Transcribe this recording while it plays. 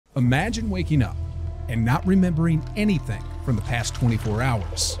Imagine waking up and not remembering anything from the past 24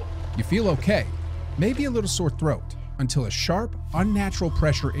 hours. You feel okay, maybe a little sore throat, until a sharp, unnatural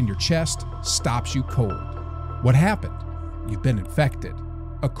pressure in your chest stops you cold. What happened? You've been infected.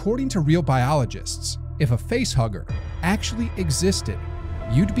 According to real biologists, if a facehugger actually existed,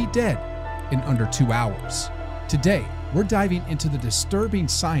 you'd be dead in under 2 hours. Today, we're diving into the disturbing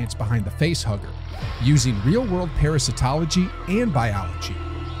science behind the facehugger, using real-world parasitology and biology.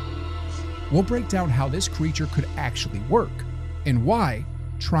 We'll break down how this creature could actually work, and why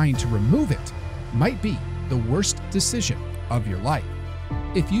trying to remove it might be the worst decision of your life.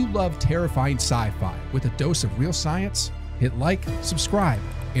 If you love terrifying sci-fi with a dose of real science, hit like, subscribe,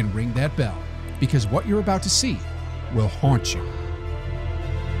 and ring that bell, because what you're about to see will haunt you.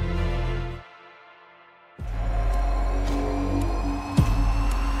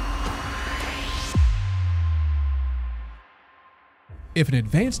 If an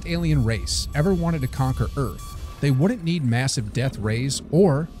advanced alien race ever wanted to conquer Earth, they wouldn't need massive death rays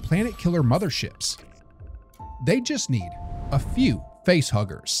or planet-killer motherships. They just need a few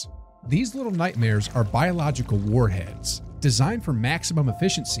facehuggers. These little nightmares are biological warheads designed for maximum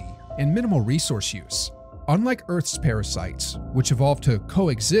efficiency and minimal resource use. Unlike Earth's parasites, which evolved to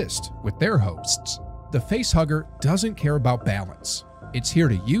coexist with their hosts, the facehugger doesn't care about balance. It's here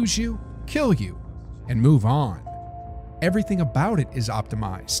to use you, kill you, and move on. Everything about it is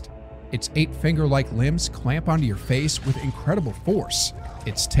optimized. Its 8 finger-like limbs clamp onto your face with incredible force.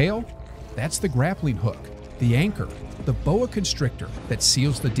 Its tail? That's the grappling hook, the anchor, the boa constrictor that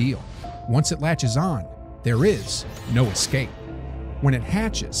seals the deal. Once it latches on, there is no escape. When it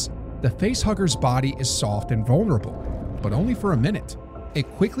hatches, the facehugger's body is soft and vulnerable, but only for a minute. It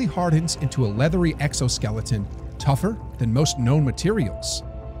quickly hardens into a leathery exoskeleton, tougher than most known materials.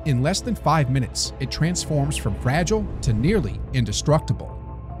 In less than 5 minutes, it transforms from fragile to nearly indestructible.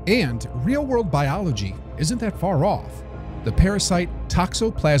 And real-world biology isn't that far off. The parasite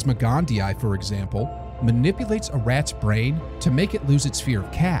Toxoplasma gondii, for example, manipulates a rat's brain to make it lose its fear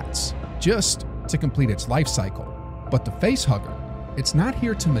of cats, just to complete its life cycle. But the facehugger, it's not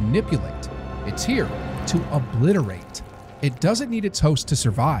here to manipulate, it's here to obliterate. It doesn't need its host to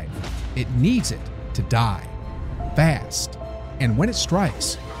survive, it needs it to die. Fast. And when it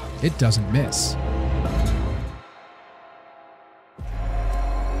strikes, it doesn't miss.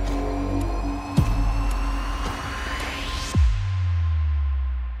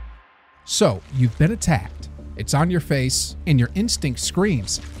 So, you've been attacked, it's on your face, and your instinct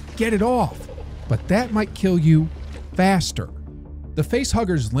screams, get it off! But that might kill you faster. The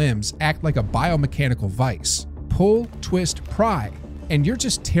facehugger's limbs act like a biomechanical vice. Pull, twist, pry, and you're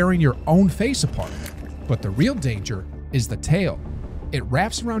just tearing your own face apart. But the real danger is the tail. It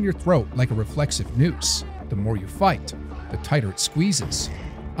wraps around your throat like a reflexive noose. The more you fight, the tighter it squeezes.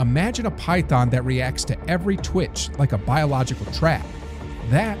 Imagine a python that reacts to every twitch like a biological trap.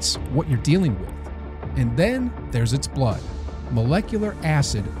 That's what you're dealing with. And then there's its blood. Molecular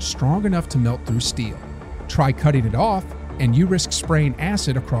acid strong enough to melt through steel. Try cutting it off, and you risk spraying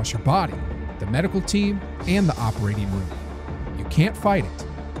acid across your body, the medical team, and the operating room. You can't fight it.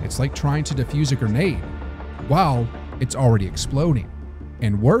 It's like trying to defuse a grenade while it's already exploding.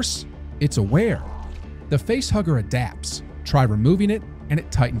 And worse, it's aware. The facehugger adapts. Try removing it, and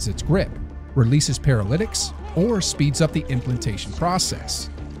it tightens its grip, releases paralytics, or speeds up the implantation process.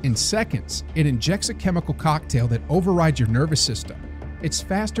 In seconds, it injects a chemical cocktail that overrides your nervous system. It's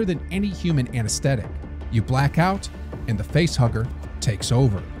faster than any human anesthetic. You black out, and the facehugger takes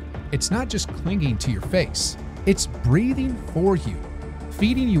over. It's not just clinging to your face, it's breathing for you,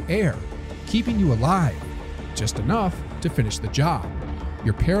 feeding you air, keeping you alive, just enough to finish the job.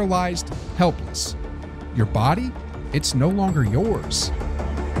 You're paralyzed, helpless. Your body? It's no longer yours.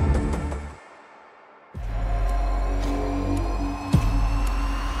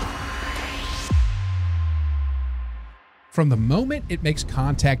 From the moment it makes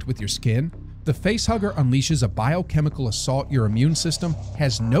contact with your skin, the facehugger unleashes a biochemical assault your immune system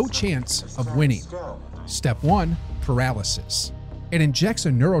has no chance of winning. Step 1, paralysis. It injects a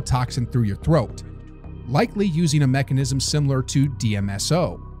neurotoxin through your throat, likely using a mechanism similar to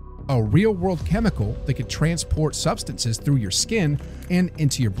DMSO, a real-world chemical that could transport substances through your skin and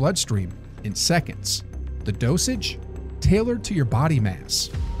into your bloodstream in seconds. The dosage? Tailored to your body mass,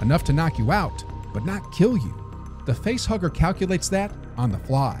 enough to knock you out, but not kill you. The facehugger calculates that on the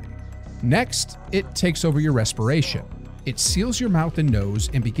fly. Next, it takes over your respiration. It seals your mouth and nose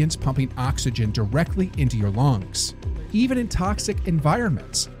and begins pumping oxygen directly into your lungs, even in toxic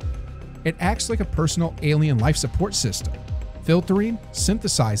environments. It acts like a personal alien life support system, filtering,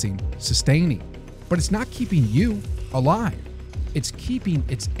 synthesizing, sustaining. But it's not keeping you alive. it's keeping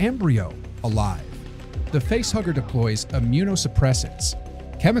its embryo alive. The facehugger deploys immunosuppressants,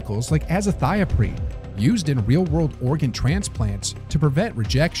 chemicals like azathioprine, used in real-world organ transplants to prevent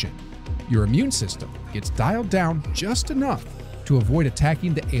rejection. Your immune system gets dialed down just enough to avoid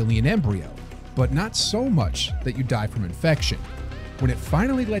attacking the alien embryo, but not so much that you die from infection. When it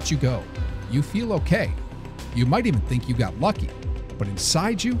finally lets you go, you feel okay. You might even think you got lucky, but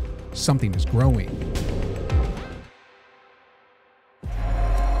inside you, something is growing.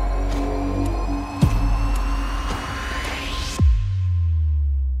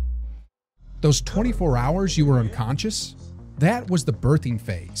 Those 24 hours you were unconscious? That was the birthing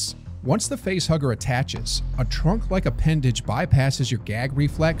phase. Once the facehugger attaches, a trunk-like appendage bypasses your gag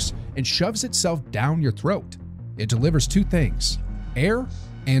reflex and shoves itself down your throat. It delivers two things: air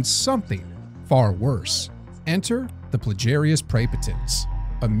and something far worse. Enter the Plagiarius praepotens,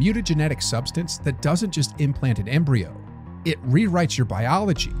 a mutagenetic substance that doesn't just implant an embryo. It rewrites your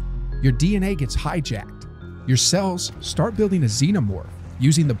biology. Your DNA gets hijacked. Your cells start building a xenomorph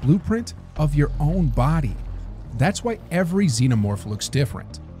using the blueprint of your own body. That's why every xenomorph looks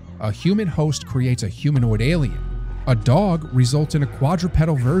different. A human host creates a humanoid alien. A dog results in a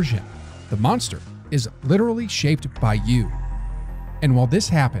quadrupedal version. The monster is literally shaped by you. And while this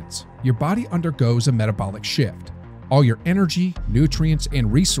happens, your body undergoes a metabolic shift. All your energy, nutrients,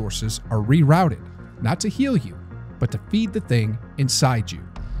 and resources are rerouted, not to heal you, but to feed the thing inside you.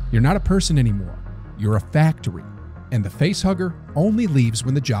 You're not a person anymore. You're a factory. And the facehugger only leaves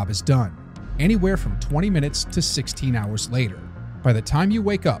when the job is done, anywhere from 20 minutes to 16 hours later. By the time you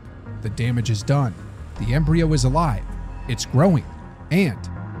wake up, the damage is done. The embryo is alive, it's growing, and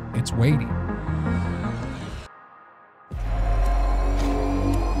it's waiting.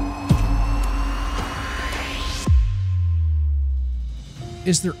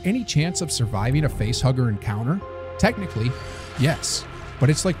 Is there any chance of surviving a facehugger encounter? Technically, yes, but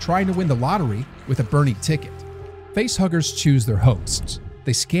it's like trying to win the lottery with a burning ticket. Facehuggers choose their hosts.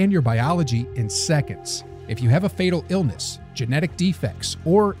 They scan your biology in seconds. If you have a fatal illness, genetic defects,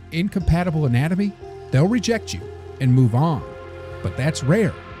 or incompatible anatomy, they'll reject you and move on. But that's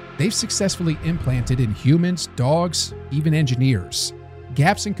rare. They've successfully implanted in humans, dogs, even engineers.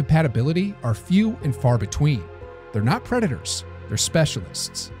 Gaps in compatibility are few and far between. They're not predators, they're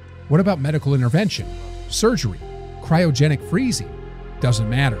specialists. What about medical intervention, surgery, cryogenic freezing? Doesn't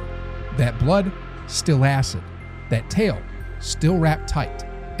matter. That blood, still acid. That tail, still wrapped tight.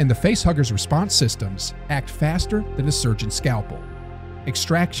 And the facehugger's response systems act faster than a surgeon's scalpel.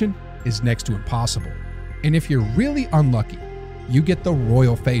 Extraction is next to impossible. And if you're really unlucky, you get the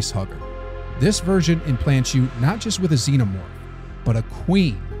royal facehugger. This version implants you not just with a xenomorph, but a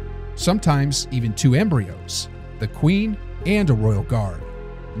queen, sometimes even two embryos, the queen and a royal guard.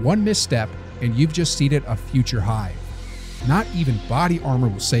 One misstep and you've just seeded a future hive. Not even body armor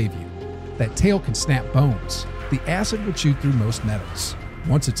will save you. That tail can snap bones. The acid will chew through most metals.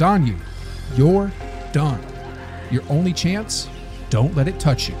 Once it's on you, you're done. Your only chance? Don't let it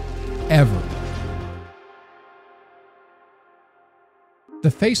touch you, ever. The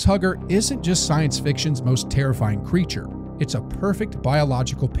facehugger isn't just science fiction's most terrifying creature. It's a perfect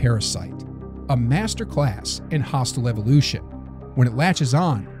biological parasite, a masterclass in hostile evolution. When it latches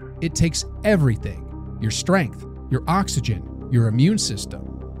on, it takes everything: your strength, your oxygen, your immune system.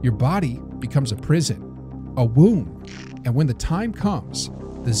 Your body becomes a prison, a womb. And when the time comes,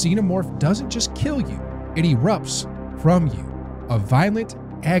 the xenomorph doesn't just kill you, it erupts from you. A violent,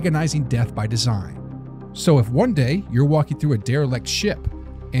 agonizing death by design. So if one day you're walking through a derelict ship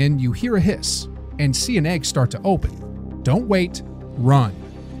and you hear a hiss and see an egg start to open, don't wait, run.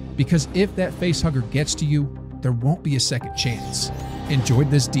 Because if that facehugger gets to you, there won't be a second chance.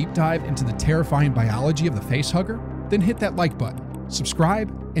 Enjoyed this deep dive into the terrifying biology of the facehugger? Then hit that like button,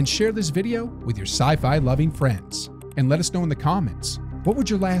 subscribe, and share this video with your sci-fi loving friends. And let us know in the comments, what would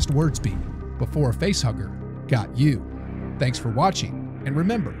your last words be before a facehugger got you? Thanks for watching, and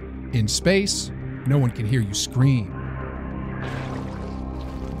remember, in space, no one can hear you scream.